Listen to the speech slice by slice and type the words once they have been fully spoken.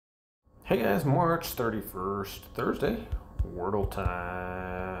Hey guys, March 31st, Thursday, Wordle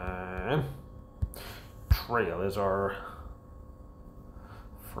time. Trail is our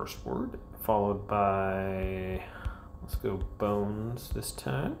first word, followed by, let's go bones this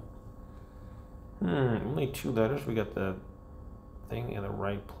time. Only 2 letters. We got the thing in the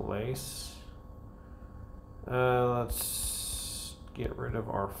right place. Let's get rid of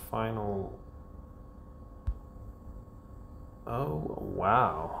our final. Oh,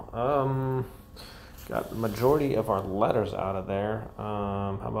 wow. Got the majority of our letters out of there.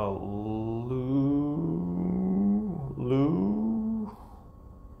 How about Lou?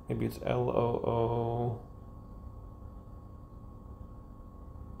 Maybe it's L-O-O.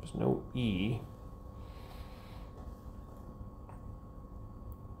 There's no E.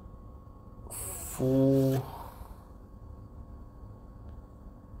 Fool.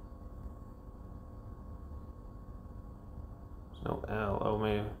 No L. Oh,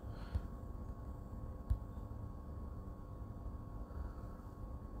 maybe.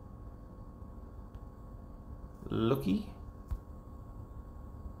 Looky.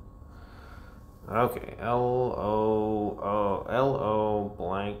 Okay. L-O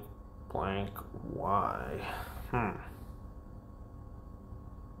blank Y.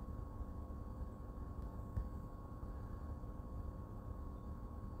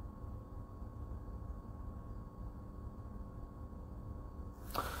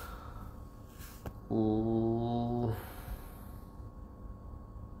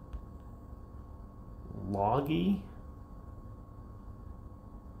 Loggy?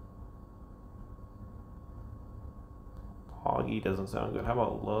 Loggy doesn't sound good. How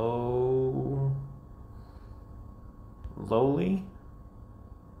about lowly?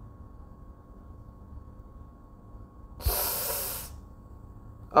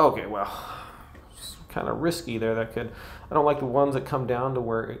 Okay, well, it's kind of risky there. I don't like the ones that come down to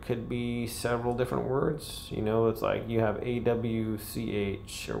where it could be several different words. You know, it's like you have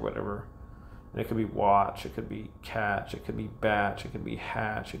AWCH or whatever. And it could be watch, it could be catch, it could be batch, it could be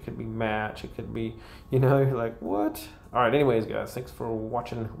hatch, it could be match, it could be, you're like, what? All right, anyways, guys, thanks for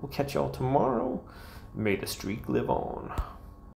watching. We'll catch y'all tomorrow. May the streak live on.